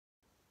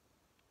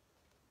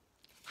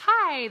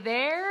Hi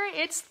there,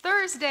 it's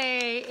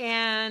Thursday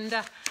and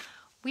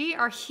we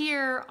are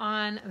here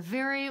on a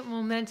very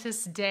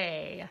momentous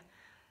day.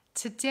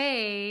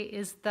 Today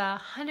is the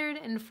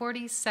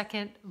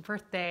 142nd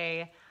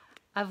birthday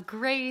of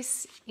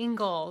Grace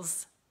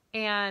Ingalls,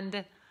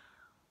 and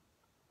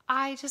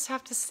I just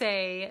have to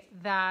say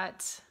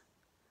that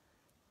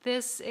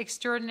this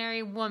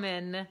extraordinary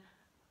woman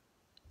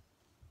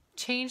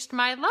changed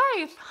my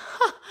life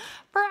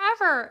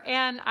forever,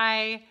 and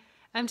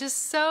I'm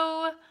just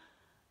so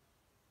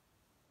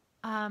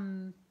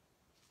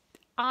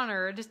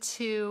honored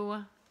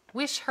to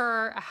wish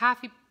her a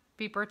happy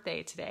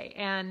birthday today,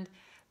 and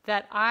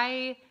that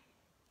I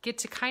get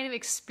to kind of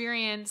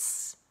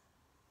experience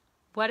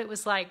what it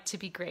was like to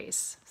be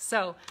Grace.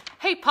 So,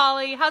 hey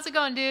Polly, how's it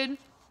going, dude?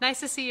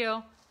 Nice to see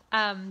you.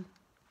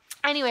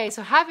 Anyway,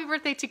 so happy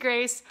birthday to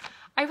Grace.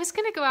 I was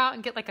gonna go out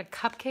and get like a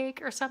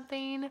cupcake or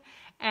something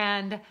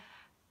and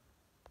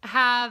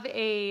have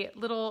a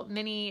little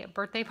mini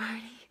birthday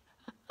party.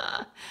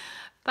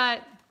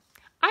 But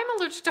I'm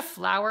allergic to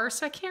flour,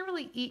 so I can't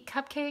really eat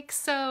cupcakes.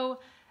 So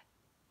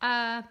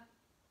no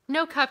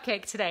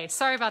cupcake today.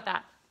 Sorry about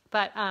that.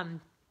 But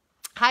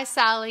hi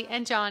Sally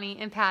and Johnny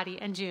and Patty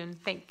and June.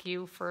 Thank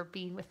you for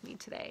being with me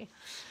today.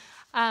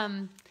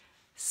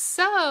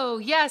 So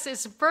yes,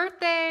 it's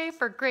birthday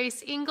for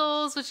Grace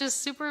Ingalls, which is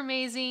super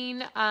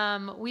amazing.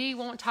 We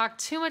won't talk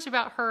too much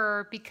about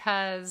her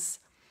because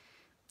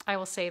I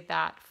will save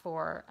that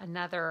for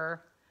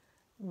another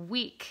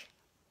week.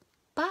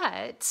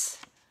 But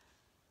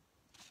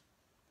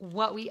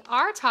what we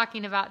are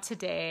talking about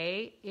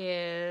today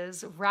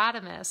is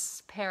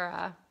Radames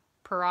Pera,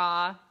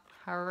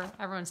 however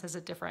everyone says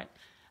it different.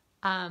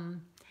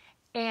 And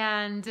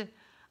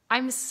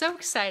I'm so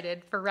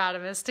excited for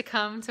Radames to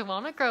come to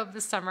Walnut Grove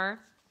this summer.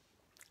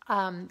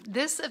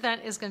 This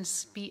event is going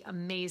to be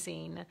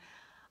amazing.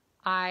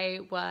 I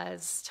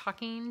was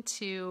talking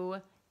to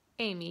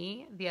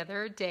Amy the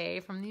other day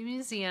from the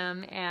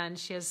museum, and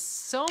she has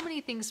so many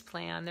things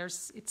planned.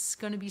 It's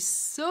going to be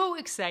so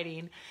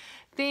exciting.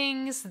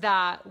 Things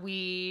that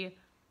we,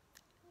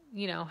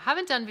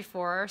 haven't done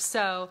before.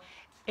 So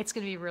it's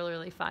going to be really,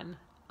 really fun.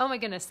 Oh my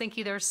goodness, thank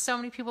you. There's so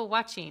many people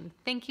watching.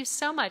 Thank you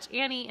so much.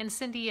 Annie and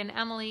Cindy and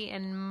Emily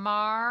and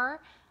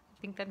Mar. I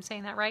think I'm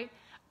saying that right.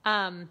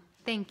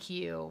 Thank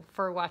you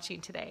for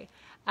watching today.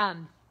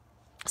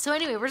 So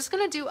anyway, we're just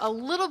going to do a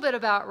little bit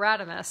about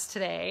Radames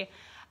today.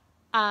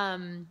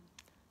 I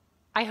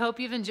hope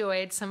you've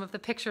enjoyed some of the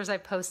pictures I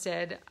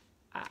posted.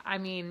 I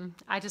mean,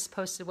 I just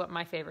posted what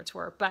my favorites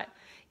were, but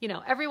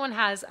everyone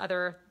has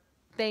other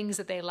things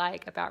that they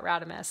like about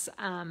Radames.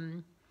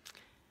 And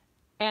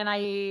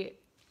I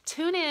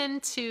tune in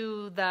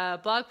to the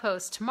blog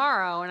post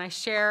tomorrow and I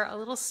share a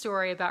little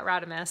story about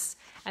Radames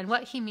and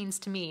what he means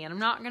to me. And I'm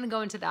not going to go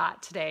into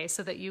that today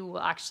so that you will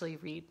actually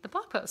read the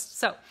blog post.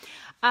 So,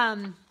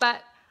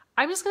 but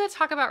I'm just going to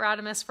talk about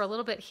Radames for a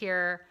little bit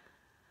here.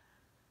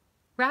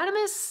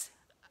 Radames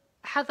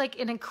had like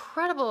an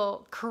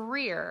incredible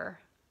career.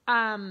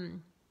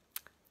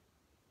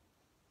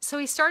 So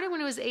he started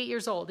when he was 8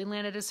 years old. He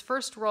landed his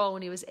first role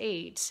when he was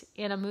 8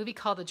 in a movie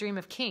called The Dream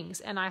of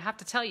Kings. And I have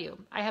to tell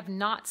you, I have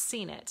not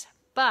seen it,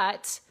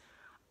 but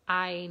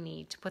I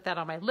need to put that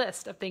on my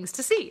list of things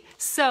to see.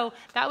 So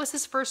that was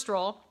his first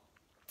role.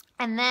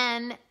 And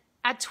then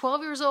at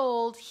 12 years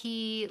old,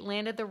 he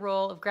landed the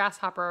role of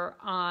Grasshopper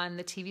on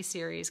the TV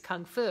series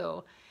Kung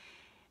Fu.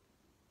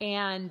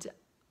 And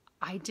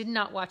I did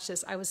not watch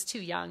this. I was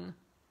too young.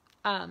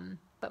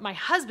 But my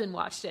husband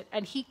watched it,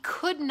 and he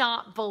could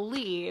not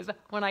believe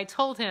when I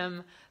told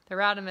him the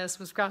Radames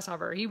was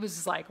Grasshopper. He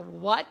was like,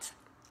 what?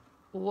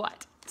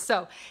 What?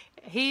 So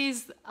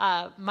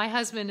my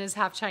husband is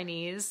half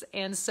Chinese,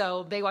 and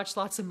so they watched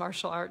lots of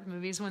martial art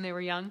movies when he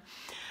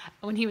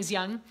was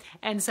young.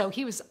 And so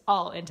he was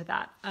all into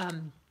that.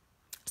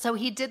 So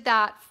he did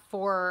that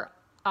for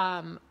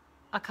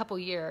a couple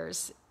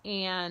years,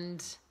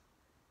 and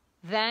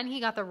then he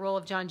got the role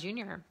of John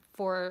Jr.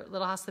 for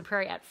Little House on the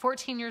Prairie at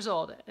 14 years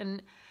old.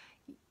 And,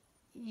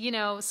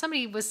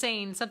 somebody was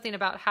saying something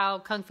about how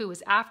Kung Fu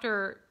was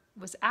after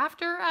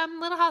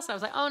Little House. I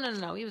was like, oh,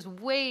 no. He was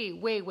way,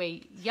 way,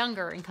 way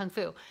younger in Kung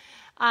Fu.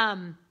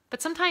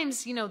 But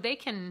sometimes,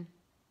 the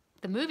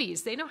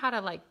movies, they know how to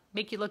like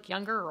make you look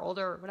younger or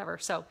older or whatever.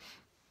 So,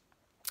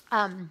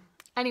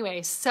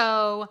 anyway,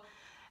 so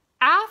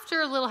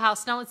after Little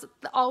House, now it's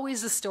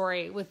always the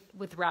story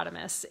with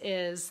Radames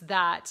is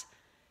that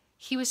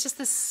he was just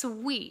this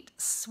sweet,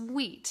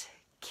 sweet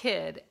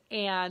kid,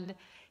 and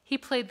he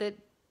played the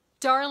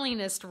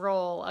darlingest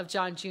role of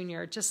John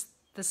Jr., just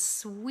the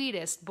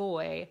sweetest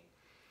boy.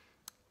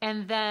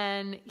 And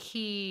then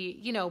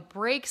he,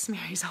 breaks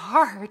Mary's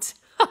heart.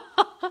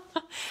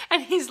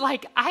 And he's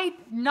like, I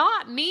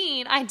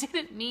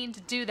didn't mean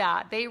to do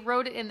that. They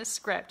wrote it in the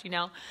script,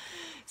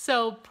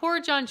 So poor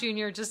John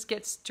Jr. just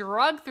gets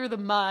dragged through the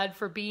mud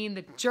for being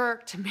the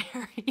jerk to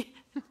Mary.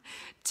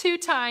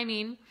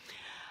 Two-timing.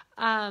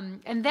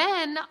 And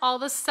then all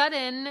of a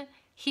sudden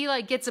he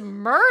like gets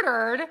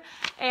murdered,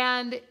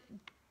 and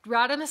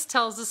Radames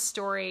tells a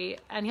story,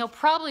 and he'll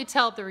probably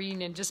tell at the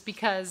reunion just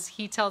because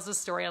he tells the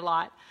story a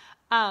lot.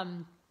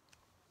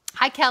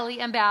 Hi, Kelly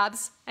and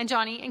Babs and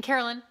Johnny and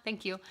Carolyn.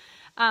 Thank you.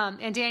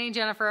 And Danny and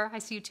Jennifer. I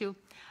see you too.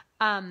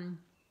 And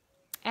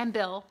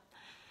Bill.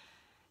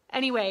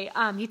 Anyway,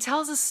 he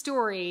tells a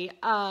story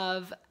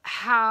of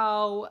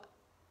how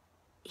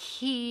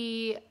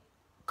he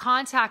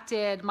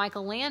contacted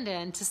Michael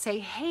Landon to say,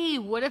 hey,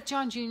 what if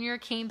John Jr.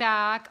 came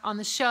back on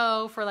the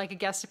show for like a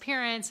guest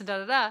appearance and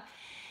da-da-da.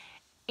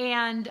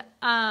 And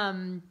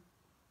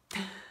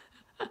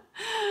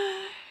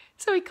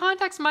so he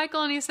contacts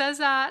Michael and he says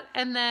that.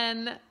 And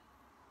then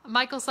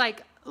Michael's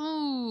like,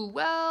 ooh,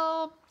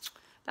 well,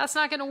 that's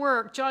not going to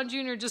work. John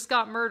Jr. just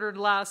got murdered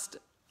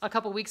a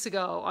couple weeks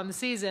ago on the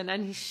season.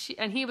 And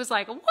he was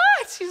like, what?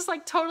 He just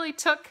like totally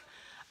took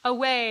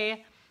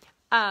away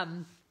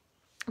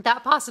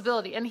that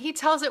possibility. And he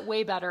tells it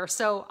way better.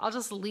 So I'll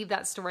just leave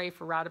that story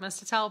for Radames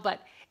to tell.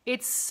 But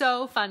it's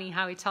so funny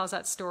how he tells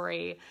that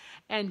story.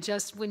 And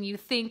just when you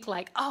think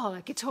like, oh,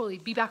 I could totally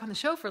be back on the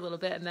show for a little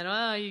bit. And then,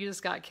 oh, you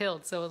just got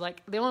killed. So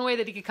like the only way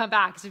that he could come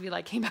back is if he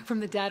like came back from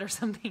the dead or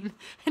something.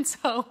 And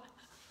so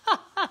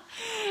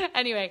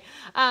anyway,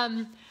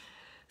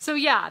 so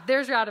yeah,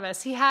 there's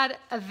Radames. He had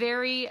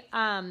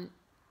a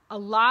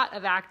lot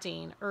of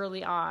acting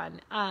early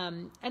on.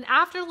 And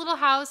after Little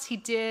House, he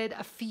did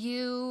a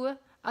few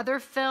other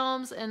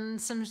films and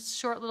some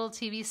short little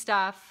TV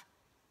stuff.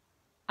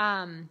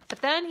 But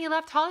then he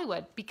left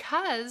Hollywood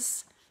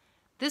because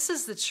this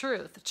is the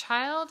truth.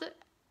 Child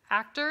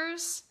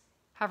actors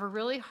have a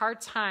really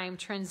hard time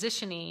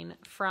transitioning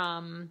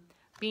from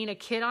being a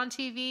kid on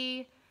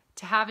TV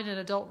to having an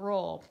adult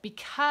role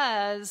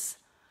because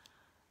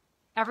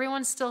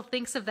everyone still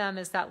thinks of them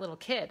as that little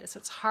kid. So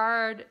it's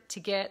hard to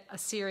get a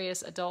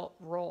serious adult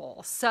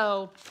role.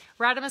 So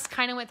Radames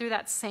kind of went through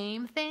that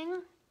same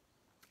thing.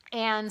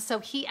 And so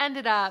he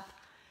ended up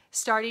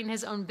starting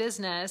his own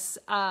business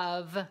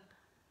of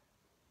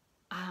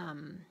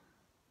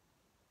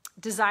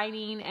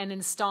designing and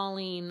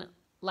installing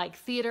like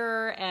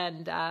theater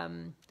and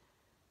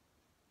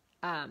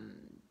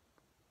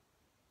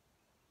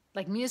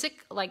like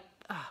music, like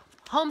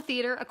home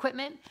theater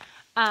equipment.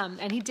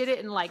 And he did it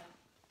in like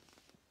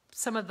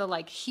some of the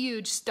like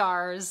huge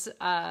stars'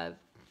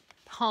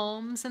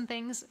 homes and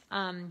things.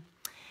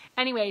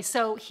 Anyway,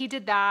 so he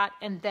did that,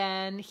 and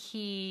then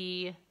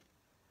he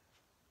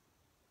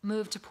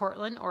moved to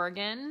Portland,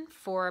 Oregon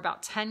for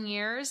about 10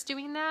 years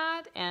doing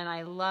that. And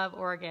I love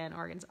Oregon.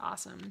 Oregon's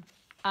awesome.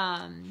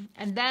 And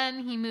then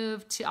he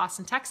moved to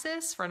Austin,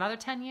 Texas for another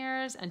 10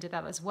 years and did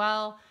that as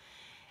well.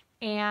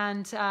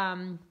 And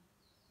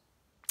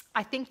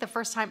I think the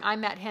first time I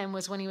met him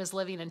was when he was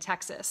living in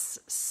Texas.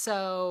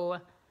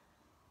 So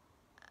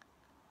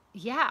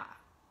yeah.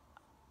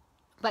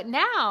 But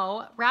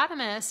now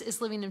Radames is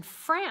living in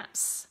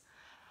France.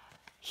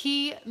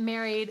 He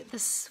married the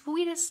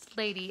sweetest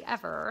lady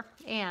ever,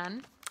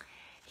 Anne.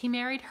 He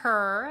married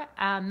her,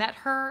 met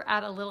her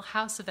at a Little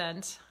House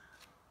event,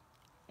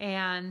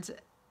 and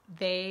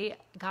they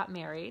got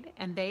married,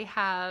 and they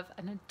have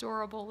an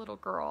adorable little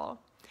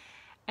girl.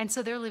 And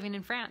so they're living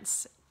in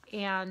France.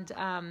 And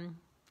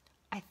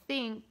I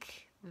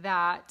think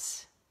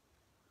that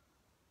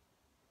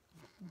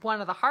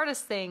one of the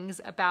hardest things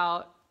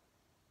about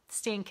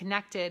staying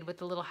connected with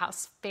the Little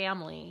House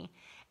family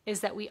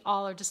is that we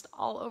all are just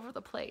all over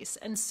the place.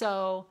 And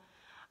so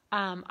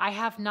I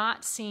have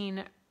not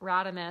seen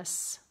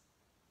Radames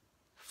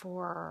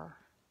for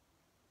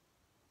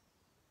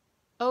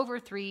over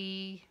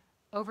three,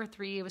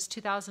 it was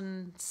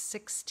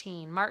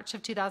 2016. March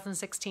of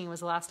 2016 was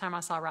the last time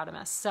I saw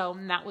Radames. So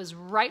that was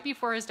right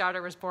before his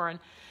daughter was born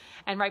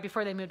and right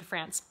before they moved to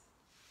France.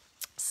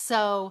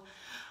 So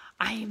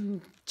I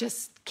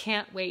just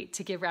can't wait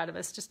to give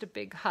Radames just a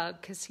big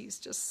hug because he's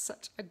just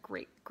such a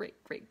great,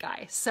 great, great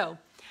guy. So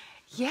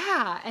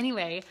yeah,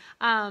 anyway,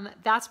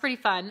 that's pretty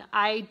fun.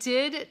 I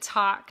did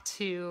talk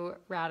to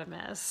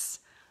Radames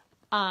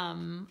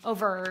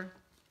over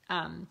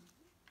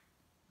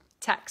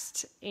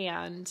text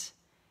and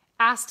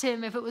asked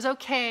him if it was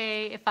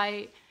okay if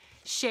I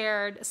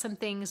shared some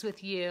things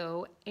with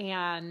you,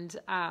 and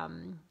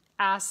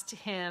asked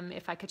him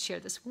if I could share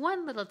this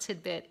one little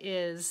tidbit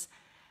is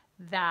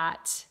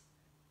that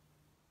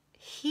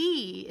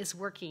he is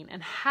working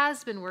and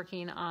has been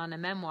working on a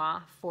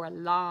memoir for a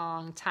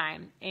long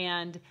time,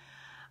 and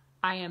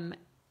I am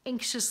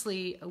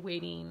anxiously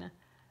awaiting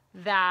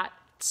that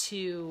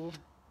to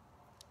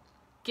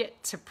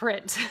get to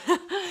print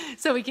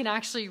so we can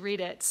actually read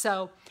it.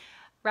 So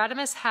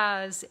Radames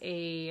has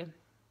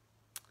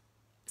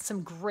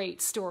some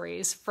great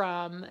stories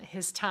from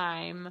his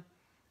time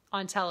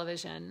on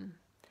television,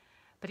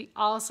 but he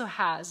also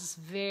has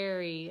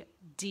very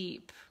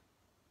deep,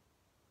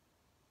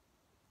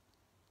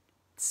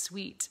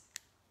 sweet,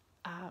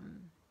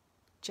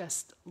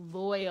 just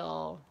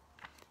loyal,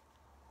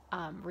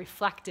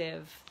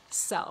 reflective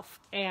self.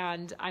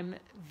 And I'm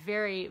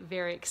very,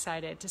 very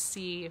excited to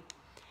see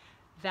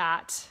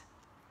that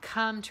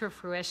come to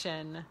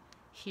fruition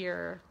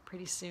here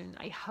pretty soon,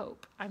 I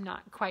hope. I'm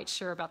not quite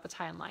sure about the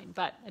timeline,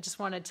 but I just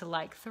wanted to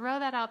like throw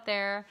that out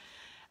there.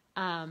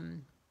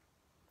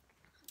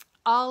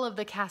 All of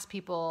the cast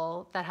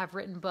people that have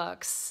written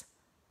books,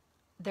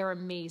 they're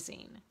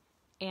amazing.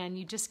 And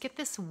you just get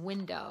this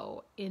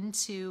window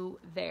into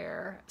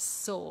their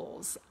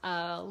souls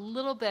a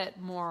little bit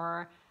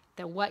more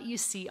than what you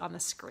see on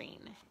the screen.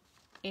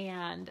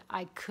 And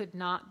I could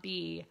not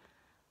be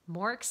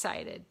more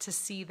excited to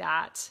see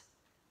that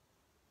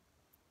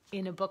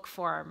in a book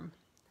form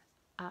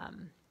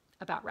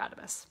about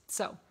Radames.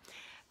 So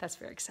that's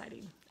very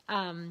exciting.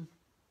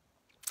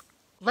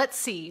 Let's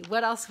see,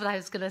 what else I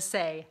was going to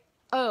say?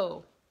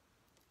 Oh,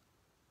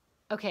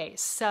 okay,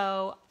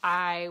 so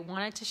I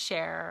wanted to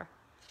share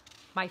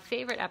my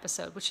favorite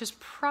episode, which is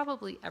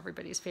probably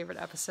everybody's favorite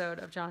episode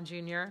of John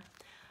Jr.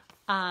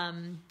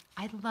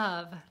 I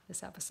love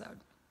this episode.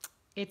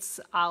 It's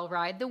I'll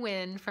Ride the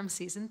Wind from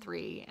season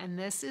 3, and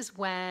this is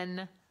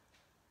when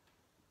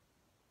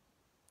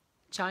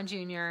John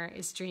Jr.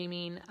 is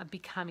dreaming of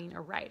becoming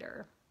a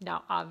writer.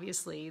 Now,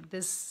 obviously,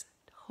 this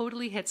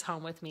totally hits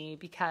home with me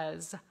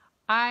because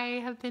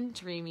I have been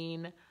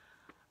dreaming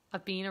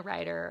of being a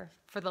writer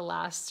for the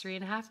last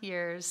 3.5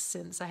 years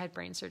since I had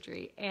brain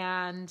surgery.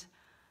 And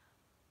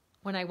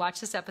when I watch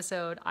this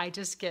episode, I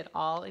just get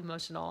all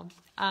emotional.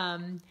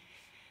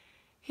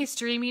 He's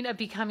dreaming of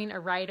becoming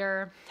a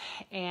writer,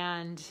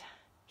 and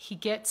he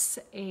gets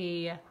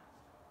a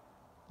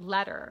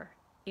letter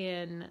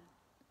in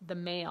the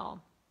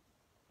mail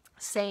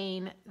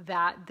saying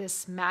that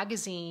this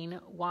magazine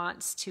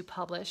wants to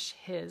publish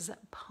his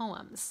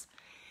poems.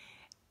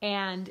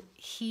 And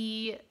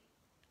he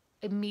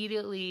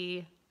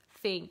immediately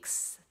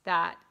thinks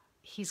that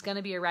he's going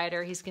to be a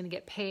writer, he's going to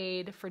get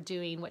paid for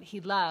doing what he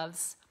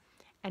loves.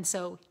 And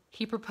so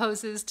he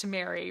proposes to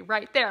Mary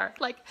right there.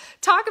 Like,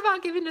 talk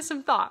about giving this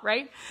some thought,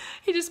 right?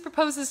 He just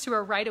proposes to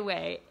her right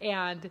away.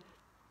 And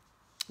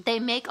they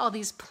make all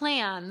these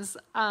plans,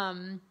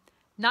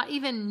 not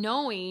even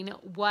knowing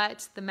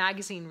what the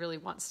magazine really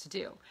wants to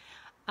do.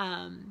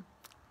 And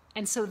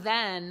so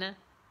then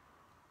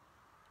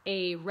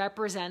a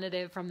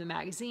representative from the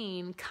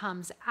magazine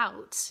comes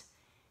out,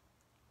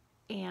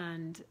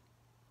 and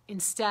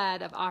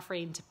instead of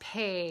offering to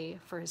pay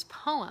for his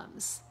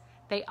poems,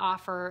 they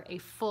offer a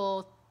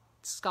full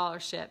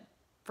scholarship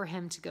for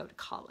him to go to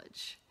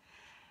college.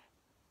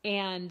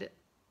 And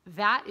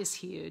that is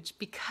huge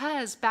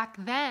because back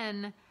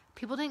then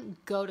people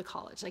didn't go to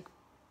college. Like,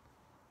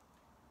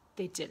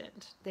 they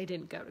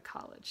didn't go to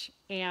college.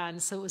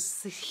 And so it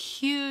was a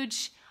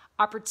huge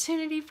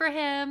opportunity for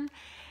him.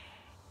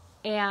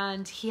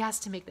 And he has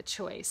to make the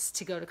choice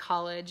to go to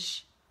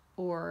college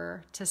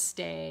or to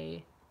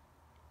stay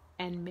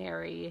and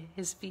marry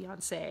his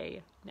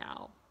fiancée,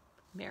 now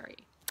Mary.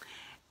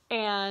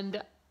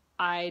 And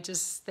I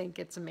just think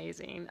it's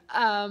amazing.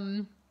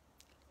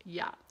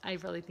 Yeah, I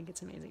really think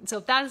it's amazing. So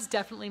that is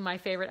definitely my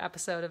favorite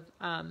episode of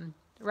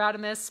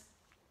Radames.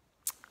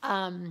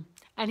 And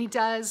he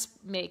does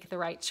make the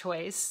right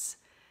choice.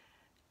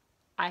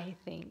 I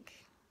think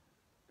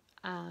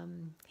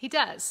he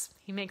does.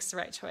 He makes the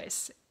right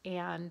choice.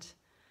 And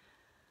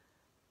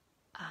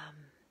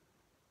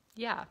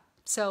yeah,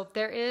 so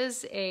there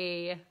is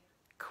a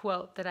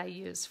quote that I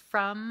use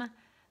from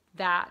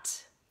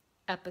that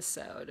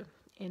episode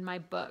in my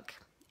book,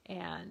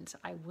 and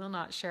I will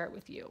not share it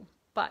with you,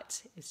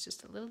 but it's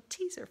just a little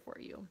teaser for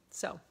you.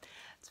 So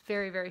it's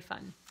very, very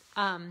fun.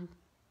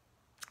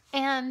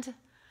 And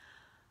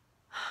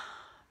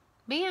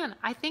man,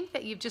 I think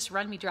that you've just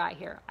run me dry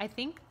here. I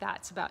think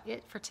that's about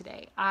it for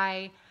today.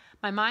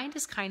 My mind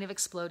is kind of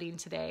exploding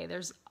today.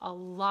 There's a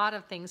lot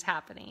of things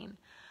happening.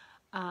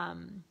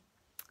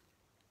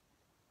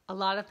 A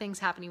lot of things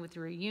happening with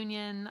the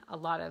reunion, a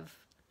lot of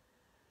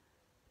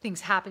things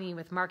happening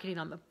with marketing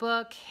on the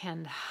book,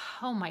 and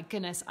oh my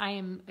goodness, I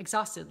am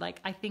exhausted.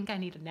 Like, I think I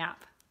need a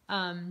nap.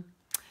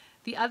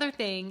 The other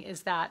thing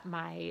is that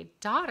my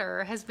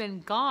daughter has been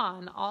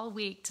gone all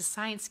week to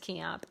science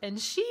camp, and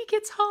she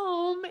gets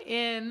home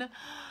in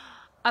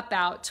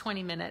about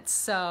 20 minutes,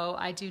 so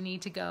I do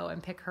need to go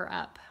and pick her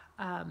up.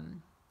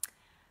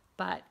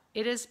 But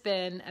it has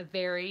been a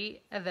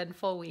very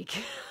eventful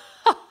week.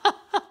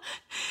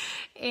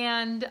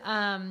 And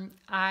I'm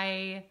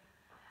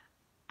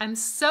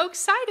so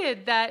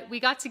excited that we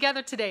got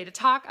together today to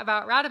talk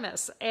about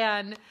Radames,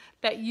 and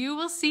that you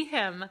will see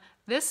him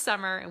this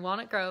summer in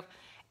Walnut Grove.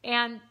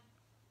 And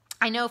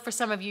I know for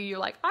some of you, you're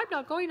like, I'm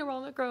not going to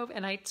Walnut Grove,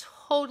 and I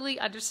totally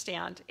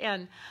understand.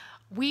 And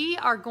we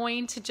are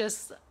going to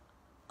just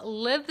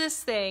live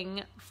this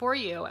thing for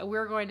you, and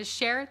we're going to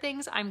share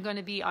things. I'm going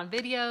to be on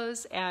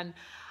videos, and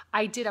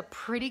I did a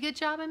pretty good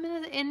job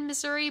in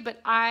Missouri, but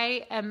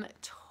I am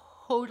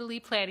totally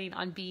planning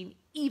on being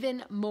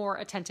even more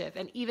attentive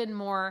and even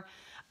more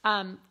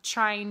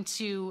trying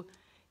to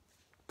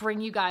bring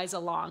you guys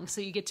along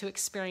so you get to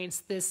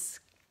experience this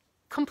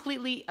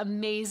completely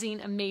amazing,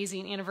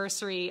 amazing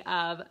anniversary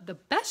of the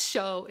best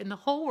show in the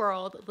whole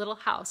world, Little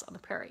House on the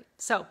Prairie.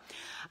 So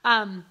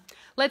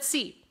let's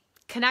see.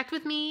 Connect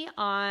with me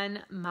on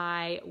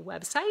my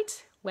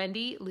website,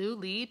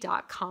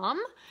 wendyloulee.com.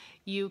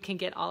 You can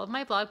get all of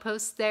my blog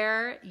posts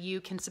there. You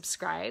can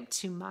subscribe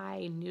to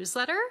my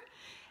newsletter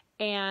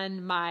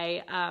and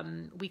my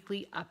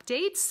weekly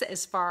updates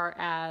as far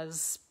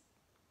as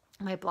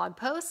my blog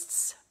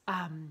posts.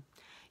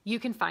 You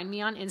can find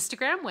me on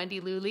Instagram, Wendy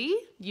Loulee.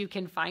 You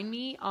can find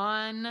me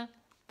on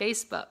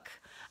Facebook.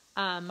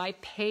 My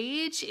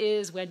page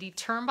is Wendy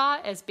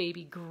Turnbaugh as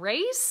Baby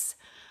Grace,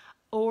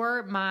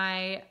 or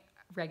my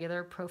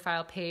regular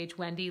profile page,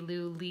 Wendy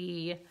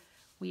Loulee.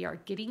 We are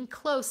getting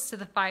close to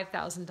the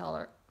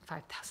 $5,000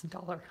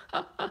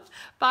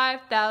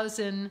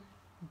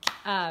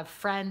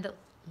 friend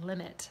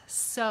limit.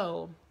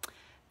 So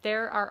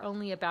there are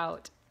only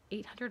about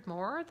 800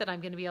 more that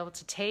I'm going to be able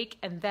to take,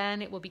 and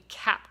then it will be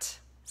capped.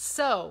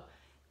 So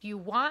if you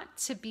want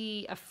to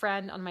be a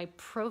friend on my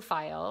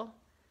profile,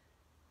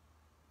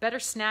 better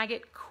snag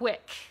it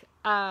quick.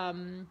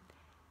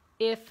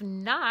 If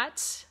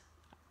not,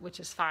 which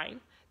is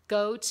fine,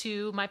 go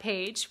to my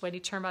page, Wendy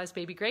Turnbaugh's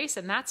Baby Grace,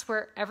 and that's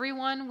where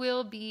everyone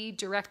will be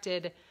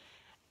directed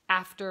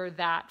after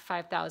that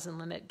 5,000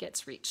 limit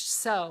gets reached.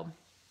 So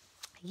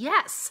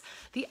yes,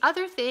 the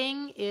other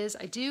thing is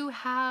I do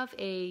have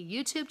a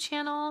YouTube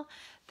channel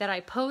that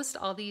I post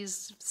all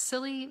these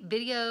silly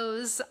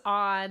videos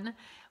on.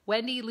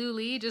 Wendy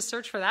Loulee, just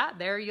search for that.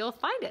 There you'll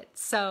find it.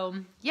 So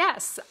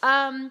yes,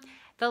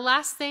 the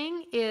last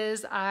thing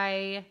is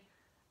I'm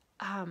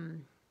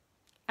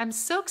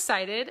so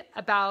excited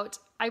about,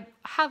 I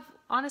have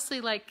honestly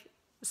like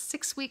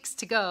 6 weeks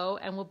to go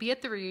and we'll be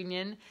at the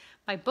reunion.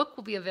 My book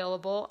will be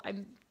available.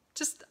 I'm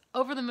just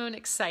over the moon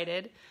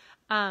excited.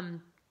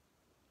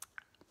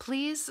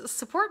 Please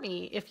support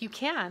me if you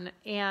can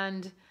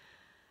and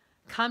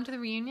come to the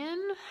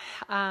reunion.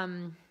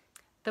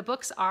 The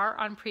books are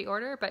on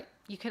pre-order, but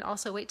you can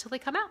also wait till they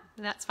come out,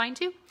 and that's fine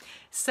too.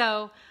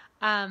 So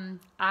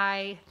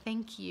I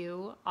thank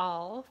you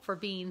all for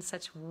being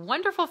such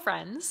wonderful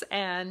friends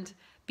and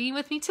being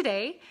with me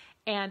today.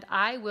 And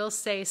I will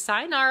say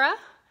sayonara,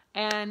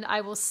 and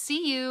I will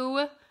see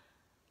you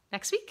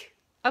next week.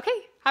 Okay,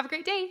 have a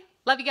great day.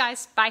 Love you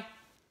guys. Bye.